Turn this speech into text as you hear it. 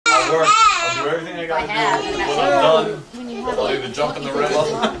work. I'll do everything I gotta do. When I'm done, I'll either jump in the river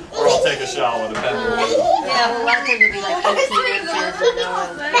or I'll take a shower, depending on Yeah, well, a lot of times it'll be like 18 inches and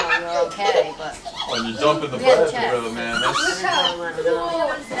you're okay, but... when you jump in the river, man, that's...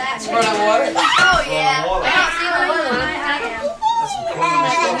 Running water? Oh, yeah. Water. I don't see the water. That's some crazy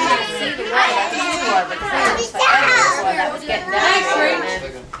stuff. See the water. That's the water, but that was getting down there.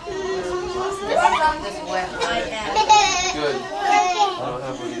 This wet. Good. I don't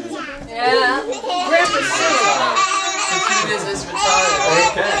have one either. Yeah. Grandpa's Computers is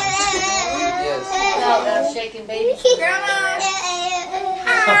retired. Okay. Yes. No, I'm shaking baby.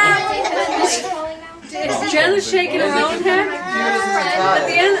 Is Jenna shaking her own head? At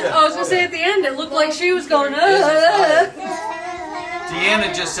the end, I was gonna say at the end, it looked like she was going.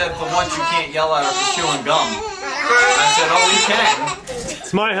 Deanna just said for once you can't yell at her for chewing gum. I said, oh, you can.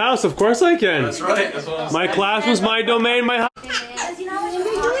 It's my house, of course I can. That's right. That's what I'm My saying. class was my domain, my house. Do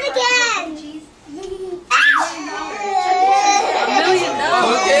it again. $1,000,000.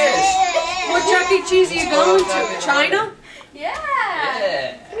 Who cares? What Chuck E. Cheese are you going to? China? Yeah.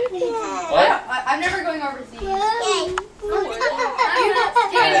 Yeah. I'm never going overseas. Are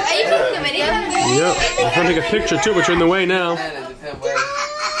you taking a video? Yep. I'm trying to take a picture too, but you're in the way now.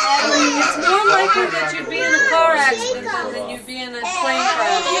 It's more likely that you'd be in a car accident than you'd be in a plane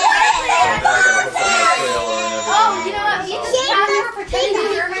crash. Oh, you know what? You just have to pretend that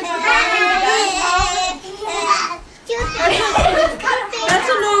you're going to That's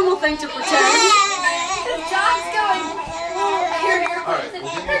a normal thing to pretend. John's going. Here. Alright, well,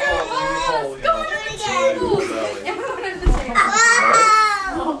 give me a call. Everyone in the table.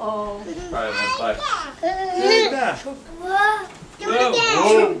 Alright, man, bye. Do it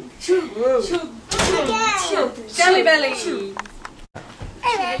again. Jelly belly.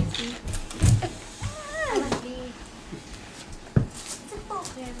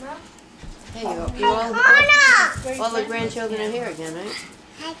 There you go. All the grandchildren are here again, right?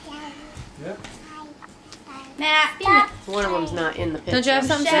 Matt. One of them's not in the picture. Don't you have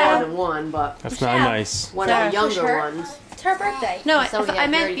some, More Sarah? than one, but That's not nice. one of the younger ones. It's her birthday. No, Somebody I had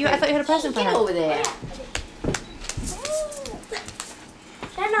meant dirty you. I thought you had a present for Get her. over there.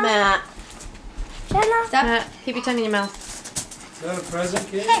 Matt. Stop. Keep your tongue in your mouth. Is that a present,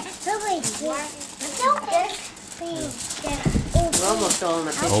 kid? We're almost all in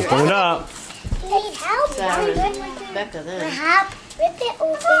the picture. Open it up. Sarah and Becca then.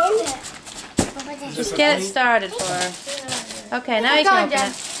 Just get it started for her. Okay, now you can open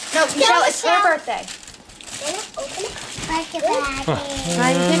it. No, Michelle, it's her birthday. Alright, you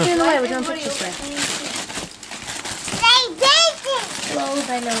can't get in the way. We're doing pictures for her. I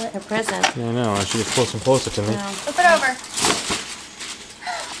know it. Her present. Yeah, I know. I should get closer and closer to me. Flip it over.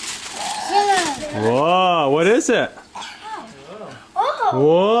 Whoa, what is it?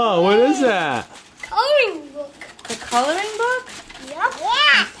 Whoa, what is that? Coloring book. The coloring book?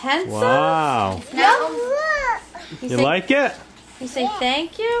 Yeah. Pencil? Wow. No. You like it? You say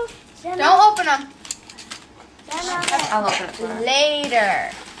thank you? Don't open them. I'll open it for her.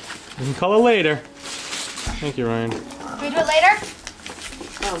 Later. You can color later. Thank you, Ryan. Can we do it later?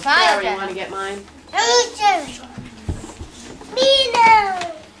 Oh, Smile, Sarah, you Jenna. want to get mine?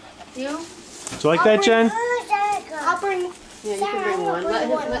 You? Do you like that, Jen? I'll bring. Yeah, you can bring one. Let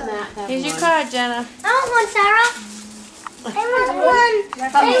Matt have Here's your one. card, Jenna. I want one, Sarah. I want one.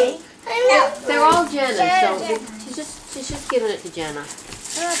 Hey. They're all Jenna's, so she's just giving it to Jenna.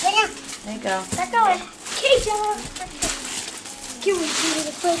 There you go. Let's go. Okay, Jenna. Can we do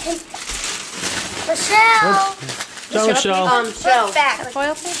the present? Michelle. Ciao, Michelle. Shell. Back.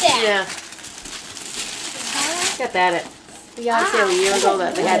 Foil paper? Yeah. Got that at the yard sale a year ago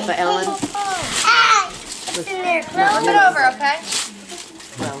that they had for Ellen. It's in there. Flip it over, okay?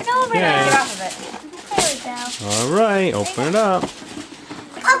 Well, Get over there. Okay. Get off of it. There we go. All right, open it up.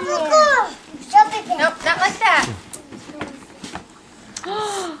 Nope, not like that.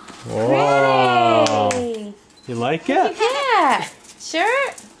 Whoa. You like it? Yeah.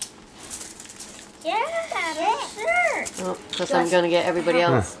 Sure. Yeah, sure. oh, because I'm going to get everybody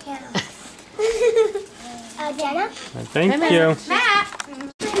else. Jenna? Thank you. Matt.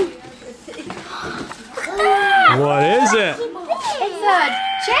 What is it? It's a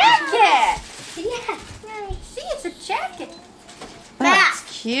jacket. Yeah. See, it's a jacket. That's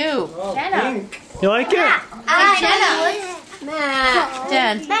cute. Oh, Jenna. pink. You like it? Jenna. Matt.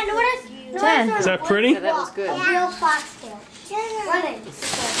 Jen. Matt, notice. Jen. Is that pretty? Yeah, that was good. Real foxtail. Running.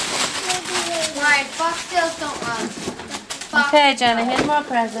 Right, foxtails don't run. Okay, Jenna, here's more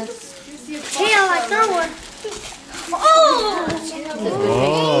presents. Tail, I throw one. Oh!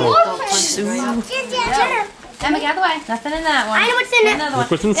 Whoa. Don't punch it right. Jenna. Emma, get out of the way. Nothing in that one. I know what's in it. Another one.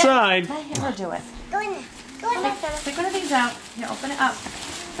 Look what's inside. Let her do it. Go in there. Go in there. Pick one of these out. Here, open it up.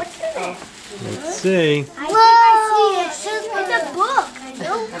 What's in there? Let's see. Whoa! It's a book. I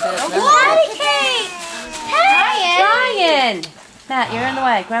know. Patty cake. Ryan! Matt, you're in the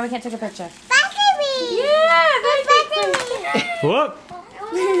way. Grandma can't take a picture. Yeah, Whoop.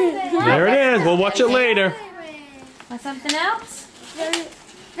 There it is. We'll watch it later. Want something else?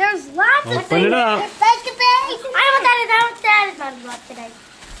 There's lots of Open things. it up. I know what that is. I know what that is. My vlog today.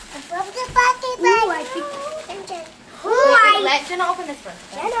 Let Jenna open this first.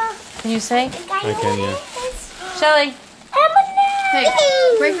 Can you say? I can, yeah. Shelly. Hey,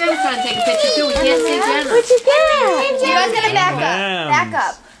 Great Grandma's trying to take a picture too. We can't see Jenna. What you get? You guys gotta back up. Yum. Back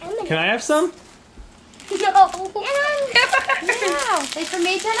up. Can I have some? No. Wait for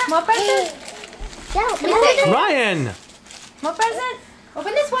me, Jenna. More present? Ryan. More present?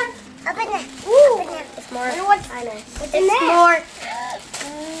 Open this one. Open it. Ooh. It's more. What's in there? What's in there? More.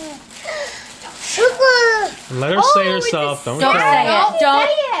 Sugar. Let her say herself. Don't Don't tell say her. it. Don't.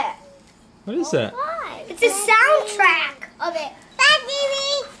 What is that? It's a soundtrack of it. Bye,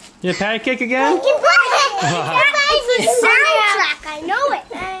 baby. You patty cake again? It's a soundtrack. I know it.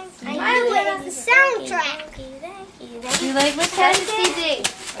 I know it. It's a soundtrack. You like my That's cat? a CD.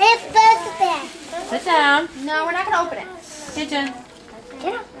 It's birthday. Sit down. No, we're not gonna open it. Here, Jen.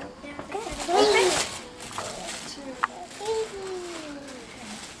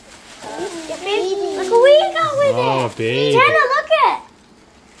 Baby, look what we got with it. Oh, baby. Jenna, look it.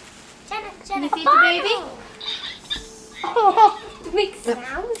 Jenna, Can you feed the bottle. baby? Oh, it makes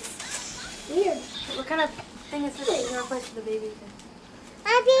sounds. Weird. What kind of thing is this that you're gonna place for the baby?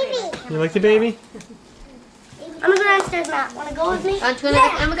 My baby. You like the baby? I'm gonna go downstairs now. Wanna go with me? Am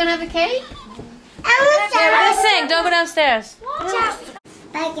I gonna have a cake? We're gonna sing. Don't go downstairs. Watch out.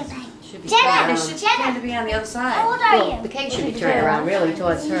 Bye, goodbye. Should be Jenna, turned Tend Jenna, to be on the other how side. old are Well, you? the cake should be turned around really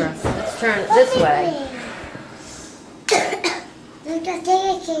towards her. Let's turn it this way. Look at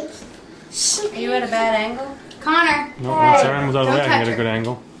the cake. Are you at a bad angle? Connor. No, once Aaron was out of the way, I Don't can get a touch good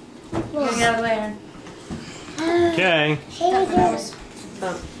angle. You get out of the way, Aaron. Okay. Here we go.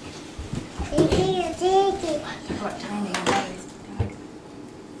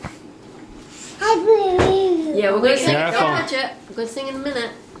 Yeah, we're gonna sing. Careful. Don't touch it. We're gonna sing in a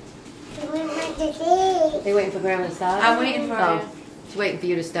minute. Are you waiting for Grandma to start? I'm waiting for you. She's waiting for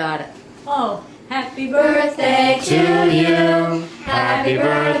you to start it. Oh, happy birthday To you. Happy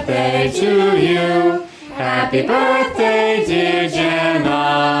birthday to you. Happy birthday, dear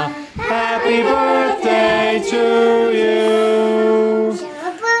Jenna. Happy birthday to you.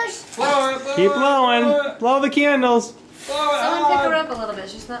 Keep blowing. Blow the candles. Someone pick her up a little bit.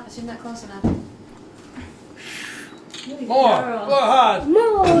 She's not close enough. More. Go hard.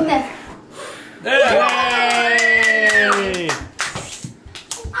 Yay!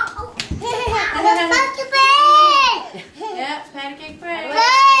 Yeah, pancake bread.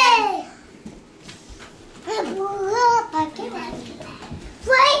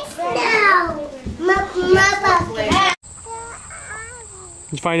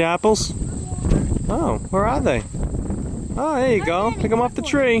 Did you find apples? Oh, where are they? Oh, there you go. Pick them off the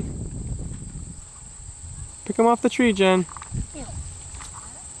tree. Pick them off the tree, Jen.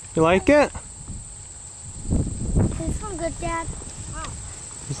 You like it? This one good, Dad.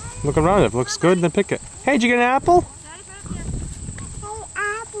 Look around. If it looks good, then pick it. Hey, did you get an apple? Oh,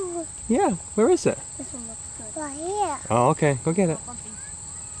 apple. Yeah. Where is it? This one looks good. Right here. Oh, okay. Go get it.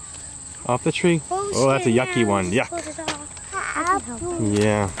 Off the tree. Oh, that's a yucky one. Yuck. Apple.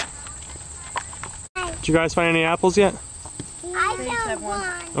 Yeah. Did you guys find any apples yet? I found one.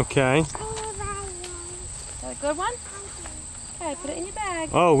 Okay. Is that a good one? Okay, put it in your bag.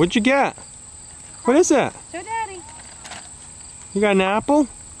 Oh, what'd you get? What is it? Show Daddy. You got an apple?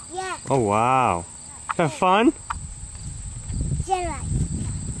 Yeah, Oh, wow. Have fun? Jenna.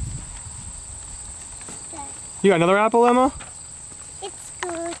 You got another apple, Emma? It's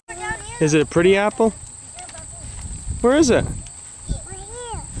good. Is it a pretty apple? Where is it? Right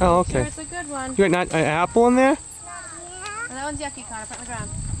here. Oh, Sure, okay. it's a good one. You got not an apple in there? Yeah. Oh, that one's yucky, Connor. Put it on the ground.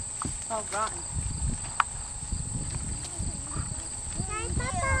 Oh, rotten.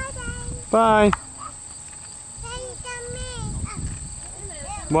 Bye.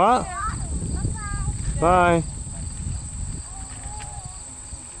 What? Bye.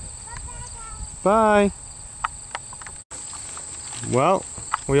 Bye. Well,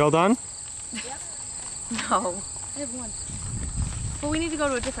 we all done? No. I have one. But we need to go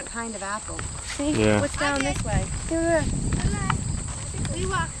to a different kind of apple. See? Yeah. What's down this way?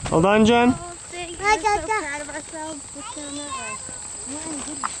 All done, Jen? We're so proud of ourselves. What's down that way?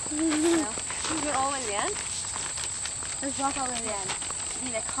 You get all the way to the end? Let's walk all the way to the end. We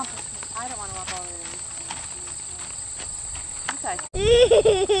need a accomplishment. I don't want to walk all the way to the end. Okay.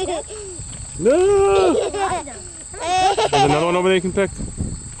 No! There's another one over there you can pick.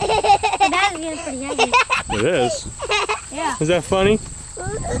 That is getting pretty heavy. It is. Yeah. Is that funny?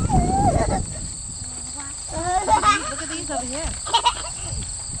 Look at these over here.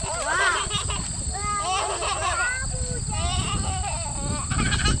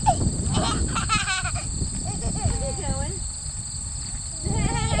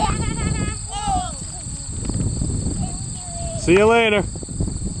 See you later.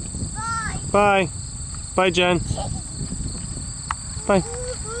 Bye. Bye, Jen. Bye.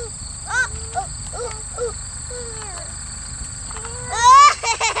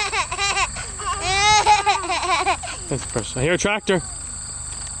 That's precious. I hear a tractor.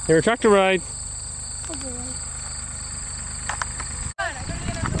 I hear a tractor ride.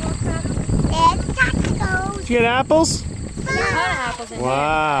 Did you get apples?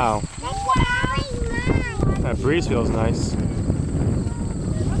 Wow. That breeze feels nice.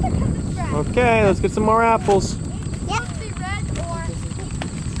 Okay, let's get some more apples.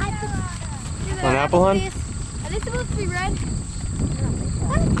 An apple hunt? Are they supposed to be red?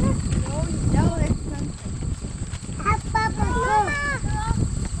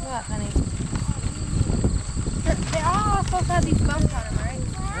 What, honey? They're all supposed to have these bumps on them, right?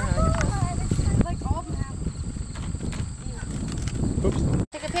 Like all of them have. Oops.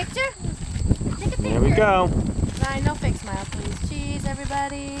 Take a picture? There we go. Ryan, no fake smile, please. Cheese,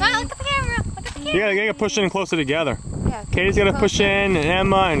 everybody. Ryan, look at the camera. Look at the camera. You gotta push in closer together. Yeah. Katie's gotta push in, and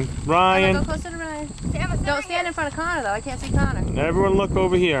Emma and Emma, Ryan. go closer to Ryan. Don't stand in front of Connor, though. I can't see Connor. Everyone look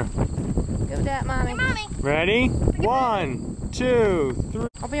over here. Give that, Mommy. Mommy. Ready? 1, 2, 3.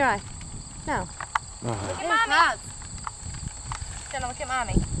 Open your eye. No. Oh. There's clouds. Jenna, look at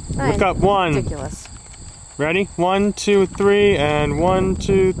Mommy. Look up 1. Ridiculous. Ready? 1, 2, 3, and 1,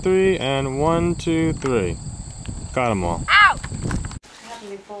 2, 3, and 1, 2, 3. Got them all. Ow!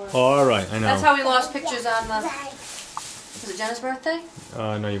 All right, I know. That's how we lost pictures on the... Was it Jenna's birthday?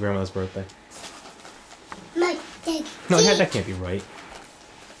 No, your grandmother's birthday. My dad. No, that can't be right.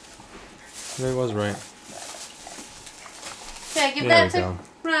 It was right. Okay, give There that we to go.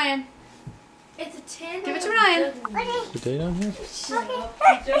 Ryan. It's a tin. Give it to Ryan. The date on here?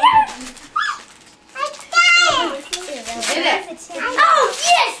 Oh,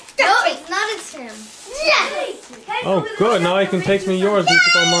 yes! No, it's not a tin. Yes! Oh, good. Now I can take me yours and you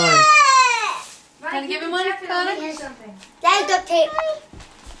took all mine. Can I give him one, Connor? That is duct tape.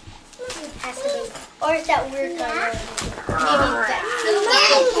 Has to be. Or is that weird color?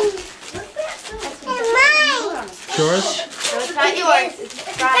 Yours? It's not yours.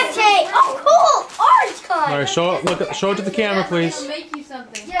 Duct tape. Oh, cool. Orange color. All right, show it to the camera, please. Make you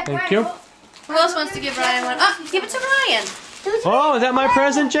something. Thank you. Who else wants to give Ryan one? Oh, give it to Ryan. Oh, is that my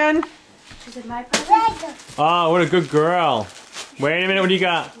present, Jen? Is it my present? Oh, what a good girl. Wait a minute, what do you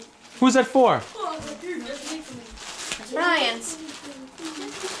got? Who's that for? It's Ryan's.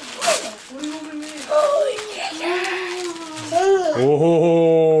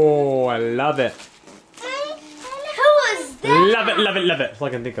 Oh, I love it. Who is that? Love it, love it, love it. That's all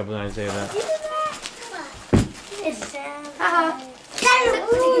I can think of when I say that. It's Wait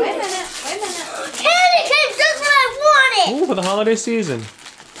a minute. candy cane, just what I wanted. Ooh, for the holiday season.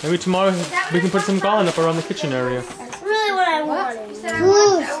 Maybe tomorrow we can put some garland up around the kitchen area. That's really what I wanted.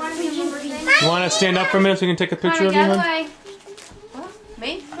 You want to stand up for a minute so we can take a picture of you, Connor, hon? get away.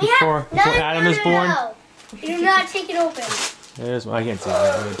 Me? Before Adam is born? No. You do not take it open. There's, I can't see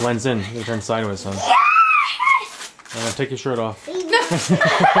that. It blends in. You turn sideways, son. Take your shirt off. Did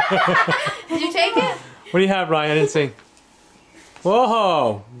you take it? What do you have, Ryan? I didn't see.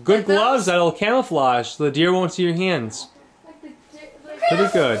 Whoa! Good gloves. That'll camouflage so the deer won't see your hands. Pretty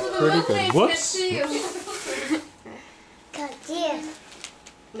good. Pretty good. Whoops. God, yeah.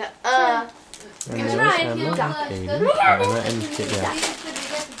 And Give it to there's Ryan. Emma, Katie, Emma, and Katie. Yeah.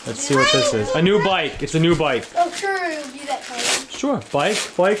 Let's see what this is. A new bike. It's a new bike. Oh, sure, it would be that color. Sure. Bike.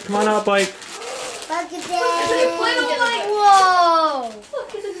 Come on out, bike. Look at that. Whoa.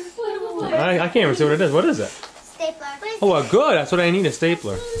 I can't even see what it is. What is it? Stapler. Oh, good. That's what I need. A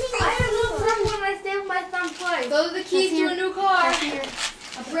stapler. Those are the keys to a new car.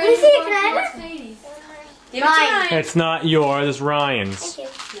 What is it? Can I have it? Give it to Ryan. It's not yours. It's Ryan's. Thank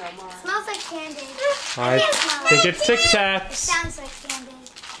you. It smells like candy. I think it's Tic It Tacs. sounds like candy.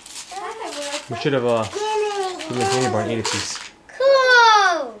 We should have given the candy bar and ate a piece.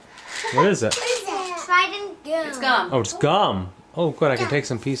 Cool. What is it? What is that? Trident gum. It's gum. Oh, it's gum. Oh, good. I can take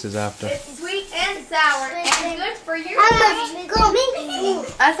some pieces after. It's sweet and sour and good for your I'm go me.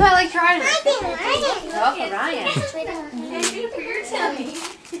 That's why I like trying it. Go for Ryan. And good for your tummy.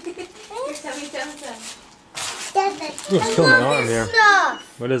 Your tummy, tum, tum. Ooh, it's killing my arm here.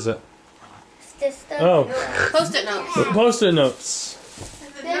 What is it? This stuff. Oh, Post-it notes. Post-it notes.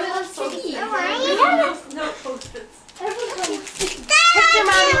 No post-its. Picture,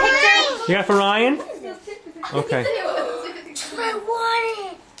 Mommy, picture. You got for Ryan? Okay. I want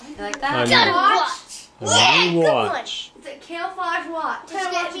it. You like A that? new watch. It's a camouflage watch. Did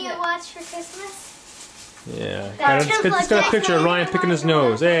you get me a watch for Christmas? Yeah. It's got a picture of Ryan picking his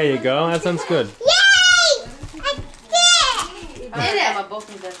nose. There you go. That sounds good. Yay! I Did it? Both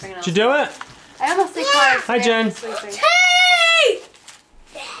of them bring it Did you do it? I almost think Claire's Hi, Jen. sleeping.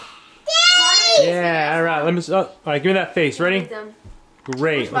 Yeah. All right. Let me. All right. Give me that face. Ready?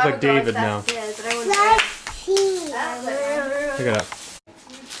 Great. Looks like David now. Pick it up.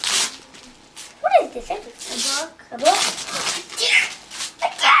 What is this? A book? A book?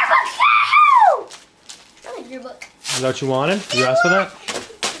 A yearbook! I like your book. Is that what you wanted? You asked for that?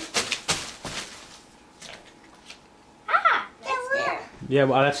 Ah, that's there. Yeah.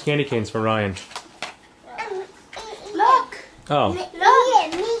 Well, that's candy canes for Ryan. Look. Oh. Look.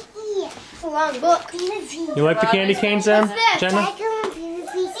 It's a long book. You like the candy canes then, Jenna?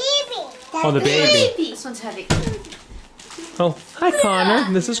 Oh, the baby. This one's heavy. Oh, hi,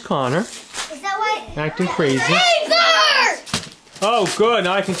 Connor. This is Connor. Is that what? Acting crazy. Oh, good.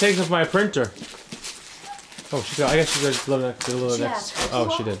 Now I can take this with my printer. Oh, she got. I guess she got a little next. Oh,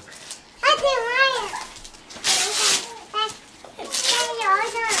 she did.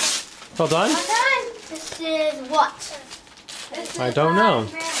 Well done. This is what? I don't know.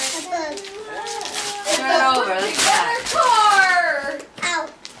 Turn it over. Look at that. Ow.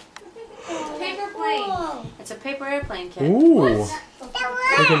 Paper plane. It's a paper airplane kit. Ooh.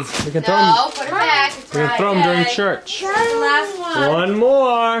 We can throw them. No, put it back. It's We can throw them during church. the last one. One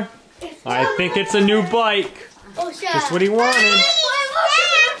more. I think it's a new bike. Oh, Just what he wanted.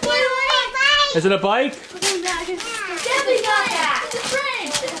 Is it a bike? Debbie got that. It's a train.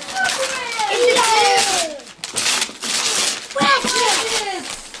 It's a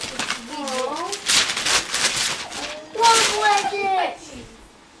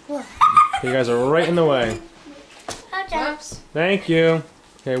You guys are right in the way. Whoops. Thank you.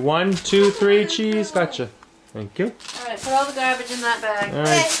 Okay, 1, 2, 3, cheese. Gotcha. Thank you. Alright, put all the garbage in that bag. All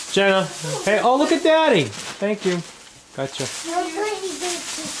right, Jenna. Hey, oh, look at Daddy. Thank you. Gotcha.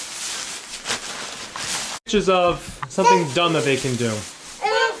 Pictures of something dumb that they can do.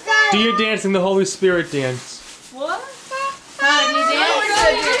 Do your dancing the Holy Spirit dance. What? How did you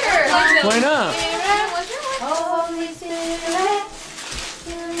dance? Why not? Holy Spirit,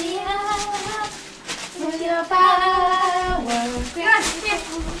 with your power.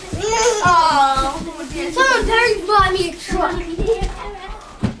 Oh, someone parents bought me a truck.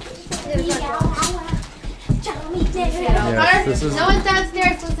 Yes, this is. No one's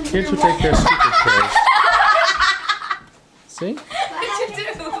downstairs listening to Kids your who take their stupid pills. See?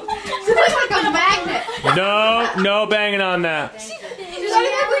 It's like a magnet. No banging on that. She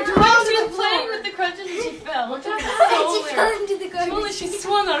was playing with the crutches and she fell. She fell into the garbage. She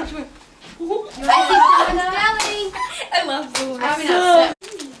swung on her. I think someone's yelling. I love the I mean, not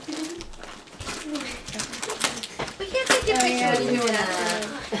we can't take a picture of you doing that.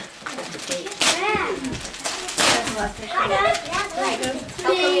 How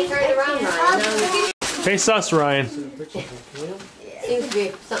come you turned around, Ryan? Face us, Ryan. Seems to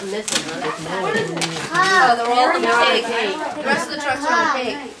be something missing, huh? Oh, they're all on the cake. The rest of the trucks are on the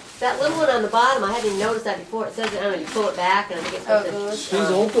cake. That little one on the bottom, I hadn't even noticed that before. It says, I don't know, you pull it back and I think it's supposed to... She's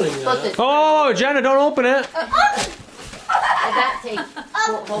opening supposed that. to Oh, Jenna, don't open it. that take,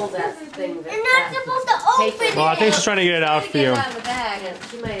 hold that thing. You're not supposed to open it. Well, I think she's trying to get it out for you. Out of the bag. Yeah,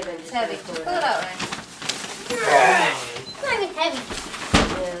 she might have been just heavy. Pull it out, Ryan. It's not even heavy.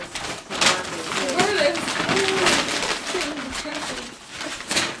 Yes.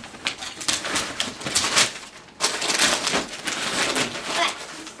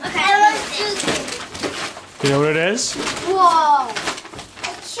 You know what it is? Whoa. A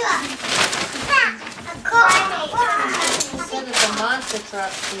truck. A car. Said it's a monster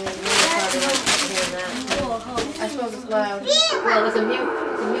truck. Yeah, you probably like hearing that. I suppose it's loud. Well, it's a mute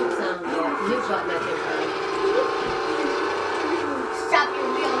sound. Yeah, mute button, I think. Stop your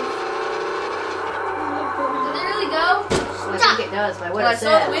wheels. Did it really go? I think it does by what Well, I it saw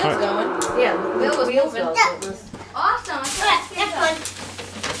the said. wheels going. Yeah, the wheel was moving. Awesome. That's fun.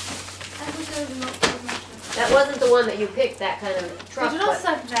 That wasn't the one that you picked, that kind of truck, Digital but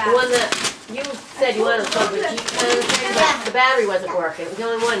suck the that. one that You said you wanted to plug the battery wasn't working. It was the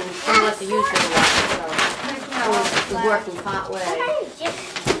only one someone must have used for a while, so it was working part way.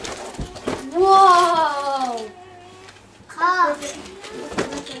 Whoa!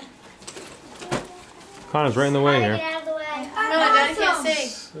 Connor's right in the way Get here. out of the way. Connor, Daddy can't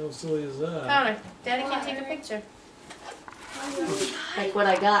see. How silly is that? Connor, Daddy can't take a picture. Like what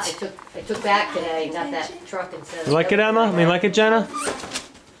I got, I took back today and got that truck instead. You like it, Emma? I mean, like it, Jenna? Need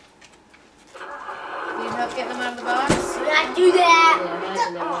help getting them out of the box? Do not do that. Yeah,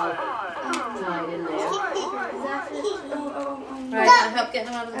 imagine them all tied in there. Right, want help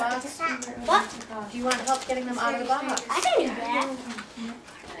getting them out of the box? What? Do you want help getting them out of the box? I can do that.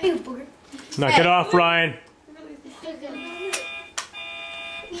 You booger. Knock it off, Ryan.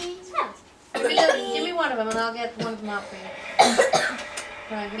 Give me one of them and I'll get one of them out for you.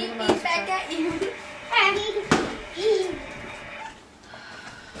 Right, give me the monster Back truck. at you.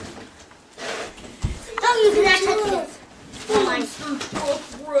 Don't use that touch this. Oh my.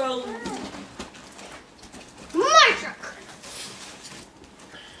 My truck.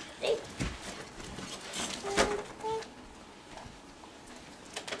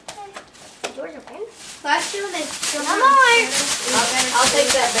 Yours open? Last year they still I'll take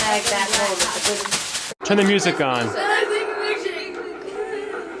that bag back home. It's a good. Turn the music on.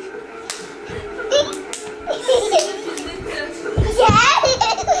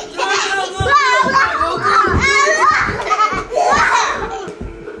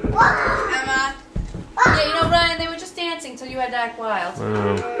 Emma. Yeah, you know, Ryan, they were just dancing till you had to act wild.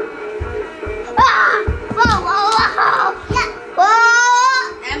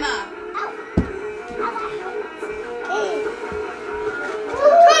 Emma.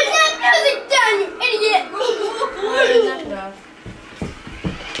 Put that music down, you idiot! Knock it off.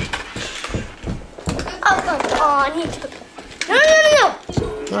 Oh, come on, he took it.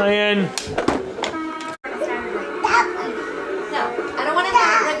 No. Ryan. No, I don't want to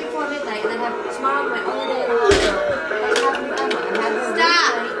have it right before midnight and then have tomorrow my only day long.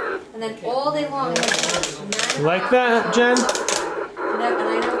 Stop! And then all day long. You like that, Jen? And I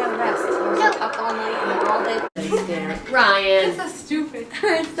never got a rest. So I was like up all night and then all day. Ryan. So stupid.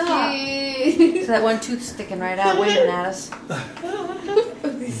 So that one tooth sticking right out, waving at us.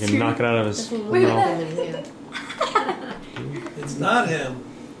 You can knock it out of his mouth. It's not him.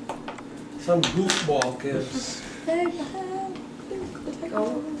 Some goofball kid.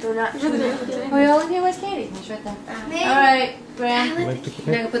 Oh, you all in here? Where's Katie? She's right there. Alright, Graham. Like the,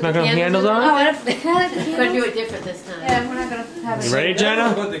 You're not gonna put not the gonna candles candles on? Oh, Gonna do it different this time. Yeah, we're not gonna have it. You ready,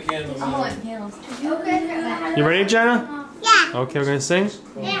 Jenna? Put the candles I'm on. lighting candles. You ready, Jenna? Yeah. Okay, we're gonna sing?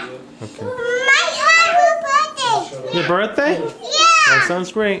 Yeah. Okay. My birthday. Your birthday? Yeah. That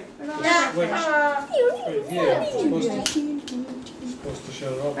sounds great. Yeah, supposed to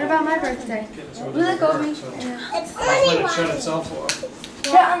shut it off. What about my birthday? It's Will it go me? It's Let only it shut one. itself off.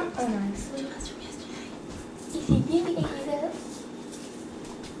 Yeah. Oh, nice.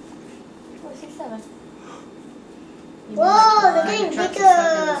 Whoa, they're getting bigger.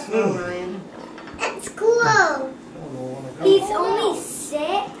 Oh, Ryan. That's cool. He's only 6.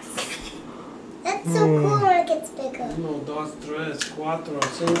 That's so cool when it gets bigger. 1, 2, 3, 4, 5,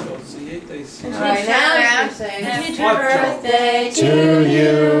 6, 7, 8. Alright, now you're saying happy What? birthday To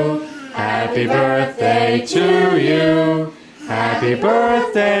you. Happy birthday to you. Happy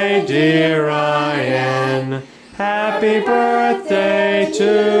birthday, dear Ryan. Happy birthday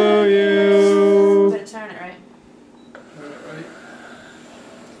to you. Better turn it right.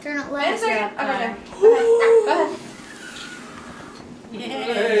 Turn it Wait a left. second. Okay, there. Go ahead.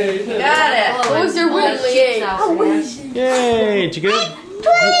 Hey. You got it. What was your Pull those wish? cheeks out, man. Yay, did you get it?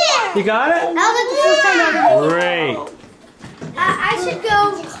 You got it? That was like the first time I've ever. Great. I should go.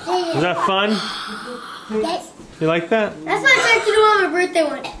 Was that fun? Yes. You like that? That's what I tried to do on my birthday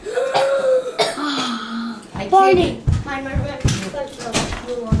one. I Barney. My birthday.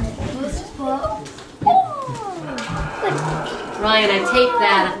 Ryan, I taped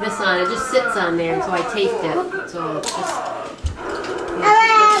that, this on, it just sits on there, and so I taped it. So it's just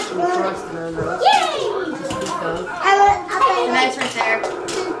frosting on those. Yay! Just keep those. I'll Nice right there.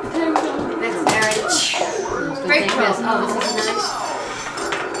 Next, Eric. Take this. Oh, this is nice.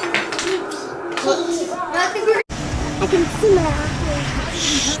 I can see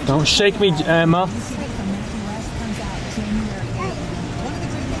my Don't shake me, Emma.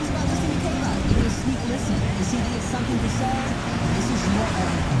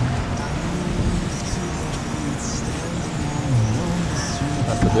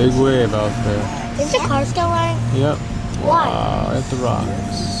 That's a big wave out there. Is the car still running? Yep. Why? Wow, at the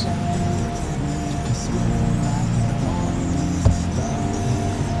rocks.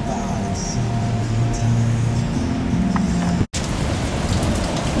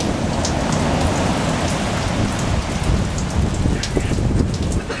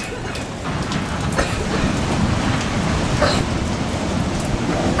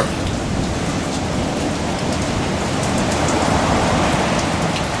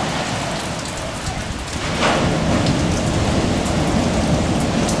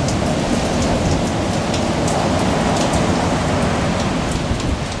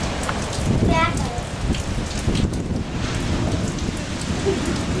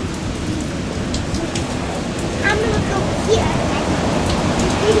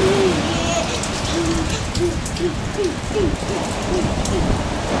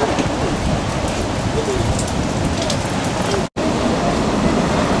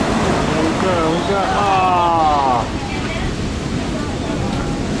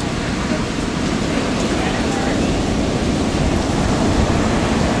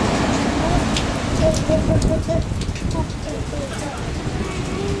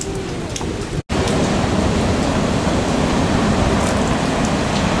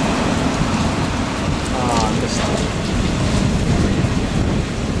 Ah, missed it.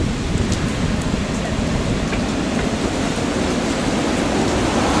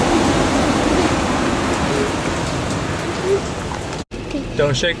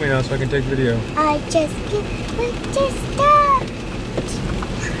 Don't shake me now so I can take video. I just get what just stop.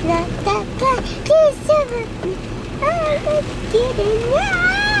 Not that bad. Please I'm getting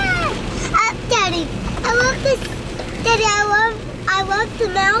Daddy, I love this. Daddy, I love the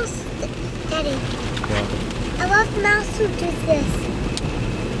mouse. Daddy, I love the mouse who does this.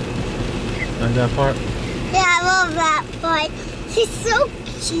 On that part. Yeah, I love that part. She's so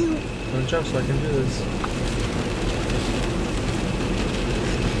cute. Don't jump so I can do this.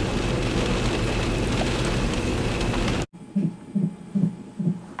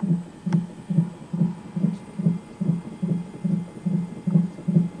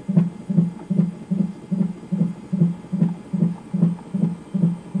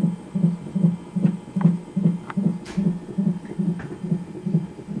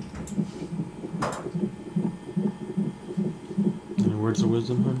 Any words of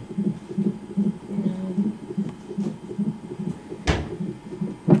wisdom, hon?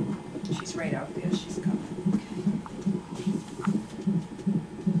 She's right out there. She's coming.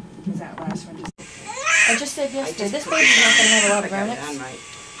 Was that last one just? I just said yesterday, this baby's not gonna have a lot of grown-ups right.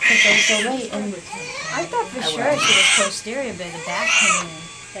 since I was so late. And I thought for sure she was posterior, but the back pain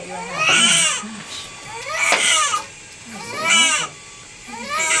that you were having.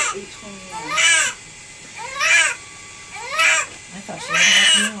 I thought she was going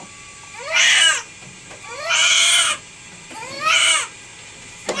to out.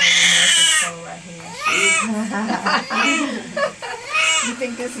 You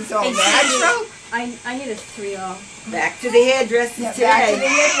think this is all natural? I need a 3-0. Back to the hairdressers today. Back to the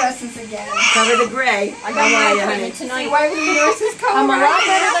hairdressers again. Cover the gray. I got my appointment tonight. Why were the nurses coming? I'm a lot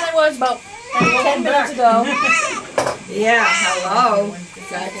better than I was about 10 minutes ago. Yeah, hello.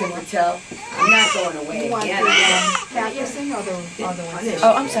 Dr. Mattel. I'm not going away again. That you're saying or the other one?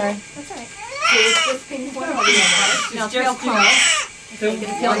 Oh, I'm sorry. That's all right. So it's just pink one or the other? No, it's real close.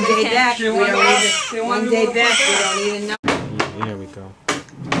 One day back, we don't even know. Here we go.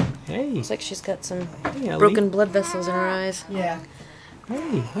 Hey. Looks like she's got some Hey, Ellie. broken blood vessels in her eyes. Yeah.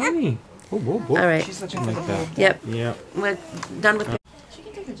 Hey, honey. Whoa, whoa, whoa. All right. She's looking for the Like that. boob. Yep. Yep. We're done with. She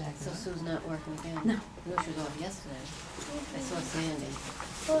can take her jacket. So Sue's not working again? No. No, she was off yesterday. I saw Sandy.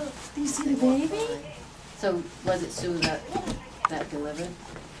 Do you see the baby? So was it Sue that delivered?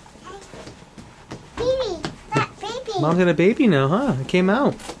 Baby, that baby. Mom's got a baby now, huh? It came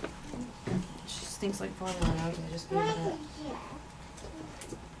out. She stinks like formula now. I just gave her that.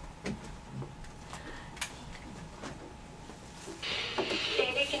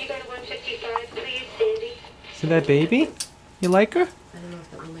 Sandy, can you go to 155, please, Sandy? See that baby? You like her? I don't know if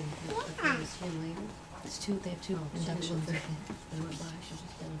that woman is she in labor. It's two. They have two inductions. They went by. She's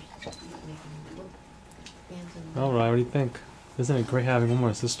just been making look. Hands in the All right. What do you think? Isn't it great having one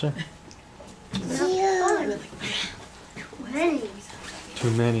more sister?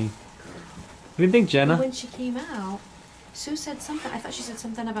 Too many. What do you think, Jenna? When she came out, Sue said something. I thought she said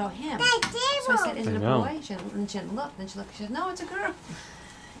something about him. So I said, "Is it I a know. boy?" She didn't look. Then she looked. She said, "No, it's a girl."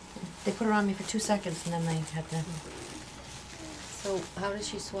 They put her on me for 2 seconds, and then they had to. So how did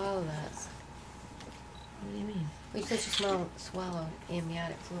she swallow that? What do you mean? Well, you said she swallowed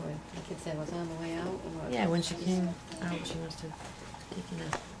amniotic fluid. The kid said it was on the way out? Or what? Yeah, when she came out, she must have taken a.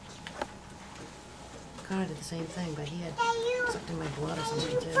 Connor did the same thing, but he had sucked in my blood or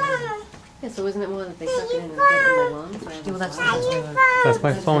something too. Yeah, so isn't it more that they suck it in and get it in the lungs? Yeah, well, that's what we were. That's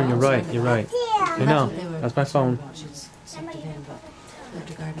my phone. You're right. You're right. I know. That's what they were That's my phone. about. She's sucked it in, but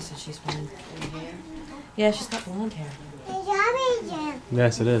Dr. Garvey said she's fine. In here? Yeah, she's got blonde hair.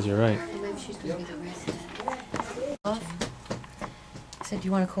 Yes, it is. You're right. Well, maybe she's going to be the rest. He said, "Do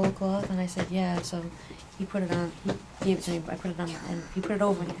you want a cold cloth?" And I said, "Yeah." So he put it on. He gave it to me. I put it on, and he put it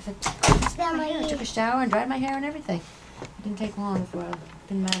over. And he said, I took a shower and dried my hair and everything. It didn't take long before it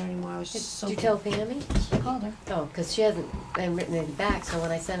didn't matter anymore. I was just so. Did you tell Pammy? I called her. Oh, because she hasn't been written it back, so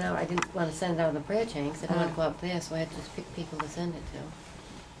when I sent out, I didn't want to send it out on the prayer chain, because I didn't want to go up there, so I had to just pick people to send it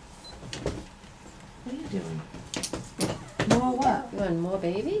to. What are you doing? More what? You want more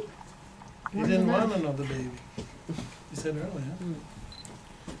baby? He didn't want another baby. He said earlier.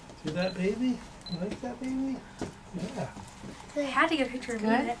 See that baby? You like that baby? Yeah. I had to get a picture of me.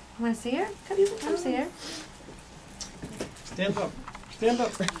 You want to see her? Come see her. Stand up. Stand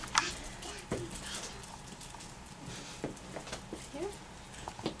up.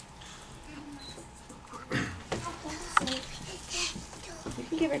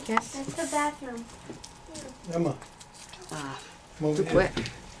 give her a kiss. That's the bathroom. Emma. Ah, Come over too here. quick.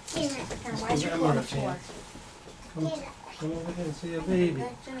 Here. Why is your on the floor? Come over here and see your baby.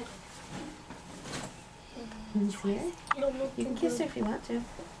 Can you see her? You don't look You can too kiss her good. if you want to. You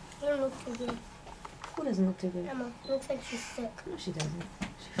don't look too good. Who doesn't look too good? Emma, looks like she's sick. No, she doesn't.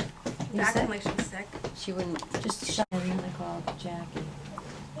 She's You acting sick? like she's sick. She wouldn't just shut and then I called Jackie.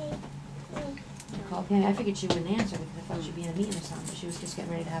 I called Penny. I figured she wouldn't answer because I thought she'd be in a meeting or something. She was just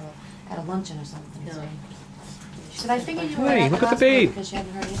getting ready to have a luncheon or something. No. So. She said, I figured you were Hey, at look the at the hospital babe. because she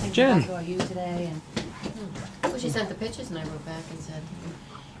hadn't heard anything Jen. from you today. And Well, she sent the pictures and I wrote back and said,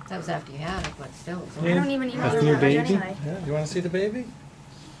 that was after you had it, but still. it's I Yeah. don't even email That's her new that much baby? anyway. Yeah, you want to see the baby?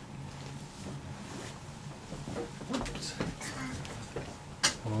 Oops.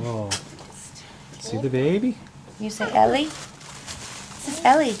 Oh. See the baby? you say Ellie? This is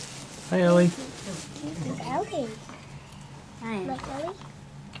Ellie. Hi, Ellie. It's Ellie. Like Ellie?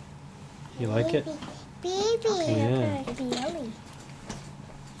 You like it? Baby. Yeah. Baby Ellie.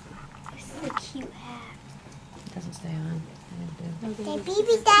 This is a cute hat. It doesn't stay on. I didn't do. Hey,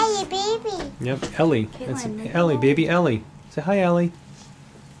 baby, daddy, baby. Yep, Ellie. That's Ellie, baby Ellie. Say hi, Ellie.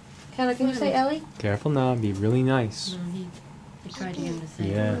 Can you say Ellie? Careful now, be really nice. No, he tried to get him to say.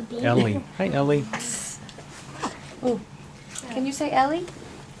 Yeah, Ellie. Hi, Ellie. Can you say Ellie?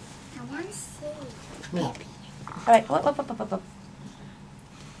 I want to see. All right, up. All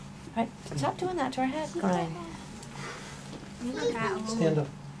right, stop doing that to her head, Brian. Stand up.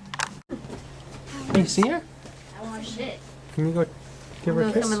 Can you see her? I want to sit. Can you go give her a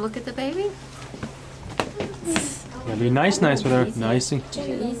Wanna come kiss? and look at the baby? Yeah, be nice with her. Nicey.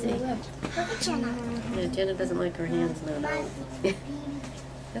 Easy. Look at Jenna. Yeah, Jenna doesn't like her hands now.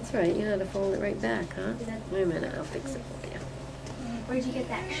 That's right, you know how to fold it right back, huh? Wait a minute, I'll fix it for you. Where'd you get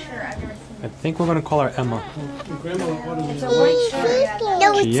that shirt? I've never seen I think we're gonna call her Emma. Grandma, what is it. it? White shirt.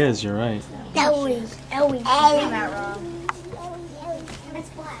 No, She is, you're right. Ellie. Ellie. That wrong. It's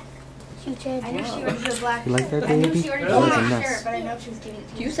black. Cute hair. I knew she ordered the black You like that I knew baby? she ordered Oh, the it's a black mess. shirt, but I know she was giving it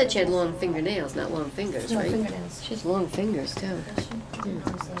to You said she had long fingernails, not long fingers, right? fingernails. She has long fingers, too.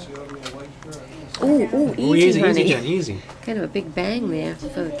 Ooh, Ooh, easy, easy, easy, honey. Jen, easy. Kind of a big bang there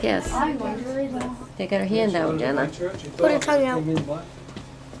for the kiss. They got her hand out, Jenna. Put her tongue out.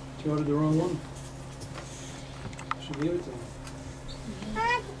 She ordered the wrong one. She gave it to me.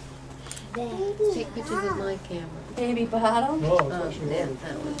 Take pictures with my camera. Baby bottle. No, it's Oh, not she yeah, ordered.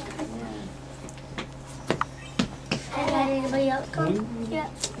 that one. Had anybody else come? Yeah.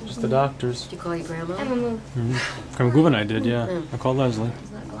 Just the doctors. Did you call your grandma? Emma, move. Grandma Gouvin I did, yeah. I called Leslie.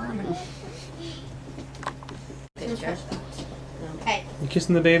 Picture. You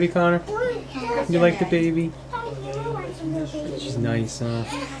kissing the baby, Connor? You like the baby? She's nice, huh?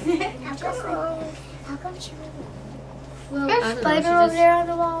 How come she? Well, I There's a don't know, spider she over just- there on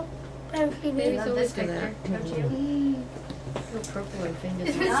the wall. Baby's love always this do that. picture, don't you? Little purple on fingers.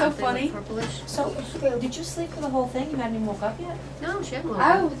 Isn't it so They look funny? Purplish. So, did you sleep for the whole thing? You hadn't even woke up yet? No, she had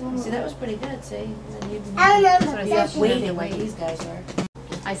one. See, that was pretty good, see? And then you I don't know. That's what I you said. got waiting like these guys were.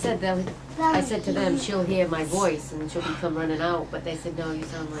 I said to them, she'll hear my voice and she'll come running out, but they said, no, you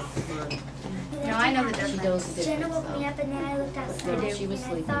sound like Mom. No, I know the She difference. knows the Jenna difference woke me though. up and then I looked outside. No, she was and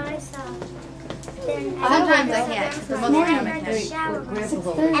I sleeping. thought I saw. Then Sometimes I can't, 'cause the most Then random I I heard can. the shower. What Grandpa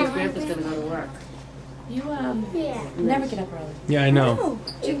hold it, because Grandpa's gonna go to work. You, Yeah. never get up early. Yeah, I know.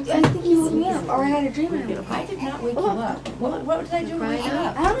 I think you woke me up, or I had a dream. I did not wake you up. What did I do to wake you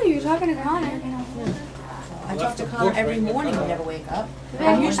up? I don't know, you were talking to Connor. I talk to Connor every morning, you never wake up. I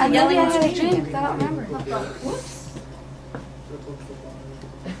I'm usually yelling I and had a screaming dream, every 'cause I don't morning. remember.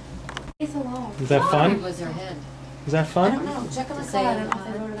 It's alone. Is that It fun? was her head. Is that I fun? don't know, check on the Say cloud, I it. don't know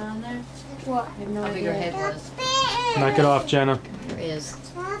if they wrote it on there. What? I have no How big her idea. head was. Knock it off, Jenna. There is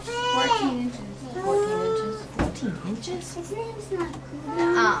 14 inches. 14 inches. 14 inches? His name's not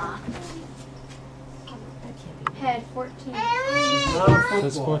Head 14.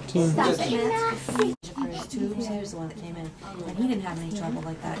 That's 14. For his tubes, he was the one that came in, and he didn't have any trouble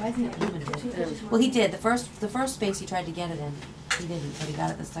like that. Human did. Well, he did. The first space he tried to get it in, he didn't, but he got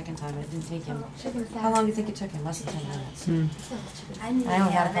it the second time, and it didn't take him. How long do you think it took him? Less than 10 minutes. I only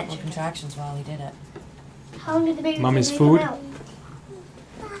had a couple of contractions while he did it. How long did the baby Mommy's take food? him out?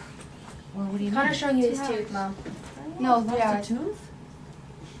 Well, what do you Connor's showing you his tooth, Mom. No, 3 hours. a tooth?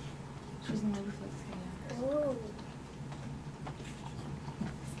 She's in labor for Ooh.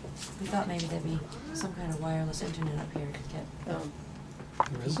 We thought maybe there'd be some kind of wireless internet up here to get. There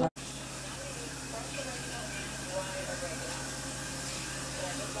is?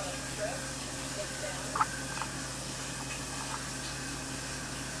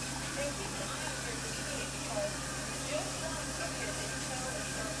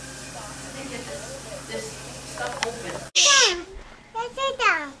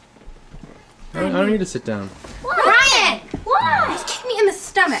 don't need to sit down. Ryan! Why? Just kick me in the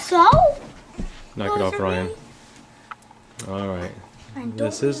stomach. So? Knock it off, Ryan. Alright.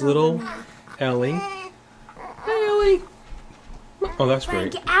 This is little Ellie. Hi, Ellie. Oh, that's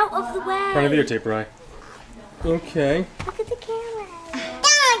great. Get out of the way. Run a videotape, Ryan. Okay. Look at the camera.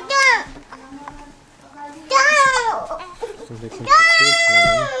 Don't. So take some pictures,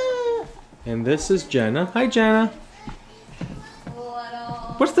 Ryan. And this is Jenna. Hi, Jenna.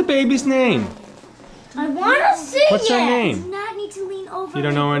 What's the baby's name? I want to see What's her it. name? Do not need to lean over. You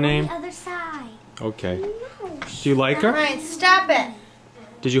don't know her on name? The other side. Okay. No. Do you like her? Ryan, stop it.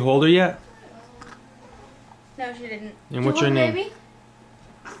 Did you hold her yet? No, she didn't. And what's her name? Baby?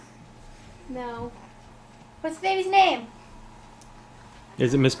 No. What's the baby's name?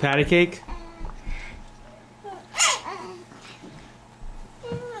 Is it Miss Patty Cake?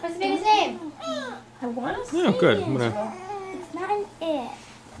 What's the baby's name? I want to see Oh, good. it. Whatever. It's not an it.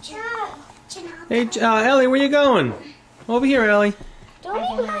 Hey, Ellie, where you going? Over here, Ellie. Don't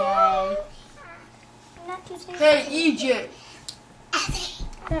even call. Not to say. Hey, EJ.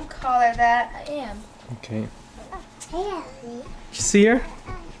 Don't call her that. I am. Okay. Hey, Ellie. You see her?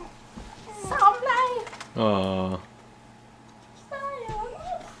 So nice. Aw.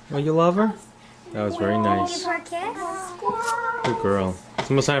 Oh, you love her? That was very Give nice. her a kiss. Good girl. It's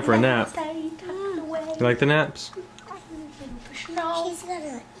almost time for a nap. You like the naps? No. She's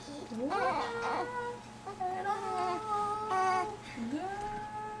gonna eat.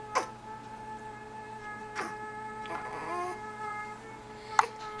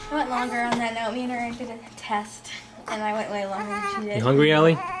 I went longer on that note. Me and her did a test, and I went way longer than she did. You hungry,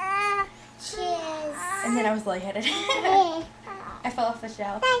 Ellie? Cheers. And then I was lightheaded. I fell off the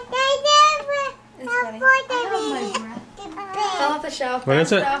shelf. It's funny. I held my breath. Fell off the shelf. What is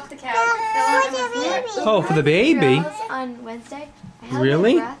bounced it? Off the couch. Fell on my floor. Oh, for the baby? On Wednesday. I held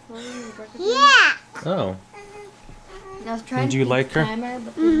Really? my breath while we were working. Yeah. Oh. And I was trying And to you beat like the her? timer,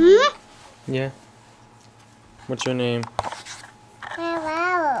 but Yeah. What's her name?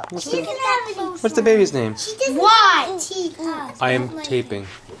 Hello. What's She the, can have any. what's the baby's name? She doesn't Why? have teeth. I am taping.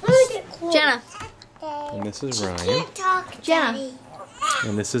 Jenna. And this is Ryan. Can't talk, Jenna. Daddy.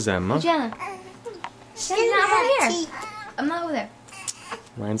 And this is Emma. Jenna. She Jenna's doesn't not have over here. teeth. I'm not over there.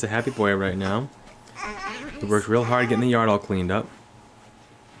 Ryan's a happy boy right now. He worked real hard getting the yard all cleaned up.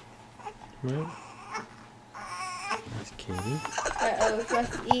 Right. There's Katie. Uh-oh, she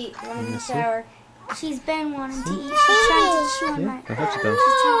wants to eat. Wanted in the Missy? shower. She's been wanting to eat. She's trying to chew on Yeah, my. I thought she does.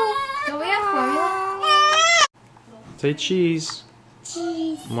 Don't we have formula? Say cheese.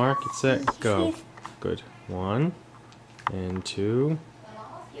 Cheese. Mark it, set, go. Good. 1 and 2.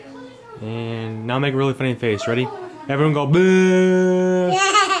 And now make a really funny face. Ready? Everyone go boo.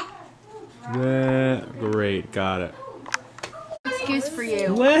 Great, got it. Excuse for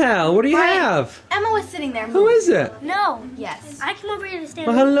you. Well, what do you have? Emma was sitting there. Who is it? No. Yes. I come over here to stand.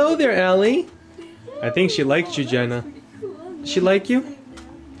 Well, hello there, Ellie. I think she liked you, Jenna. Does she like you?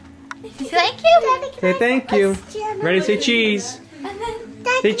 Thank you. Say thank you. Ready? Say cheese.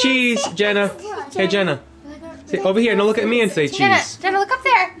 Say cheese, Jenna. Hey, Jenna. Say over here. No, look at me and say Jenna, cheese. Jenna, look up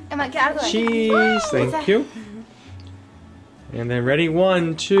there. Emma, get out of the way. Cheese. Thank you. And then ready?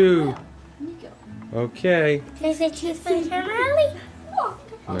 1, 2. Okay. Can I say cheese for the camera, Ellie?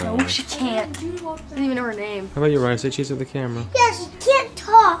 No. No, she can't. I don't even know her name. How about you, Ryan? Say cheese to the camera. Yeah, she can't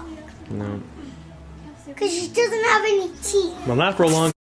talk No. because she doesn't have any teeth. Well, not for a long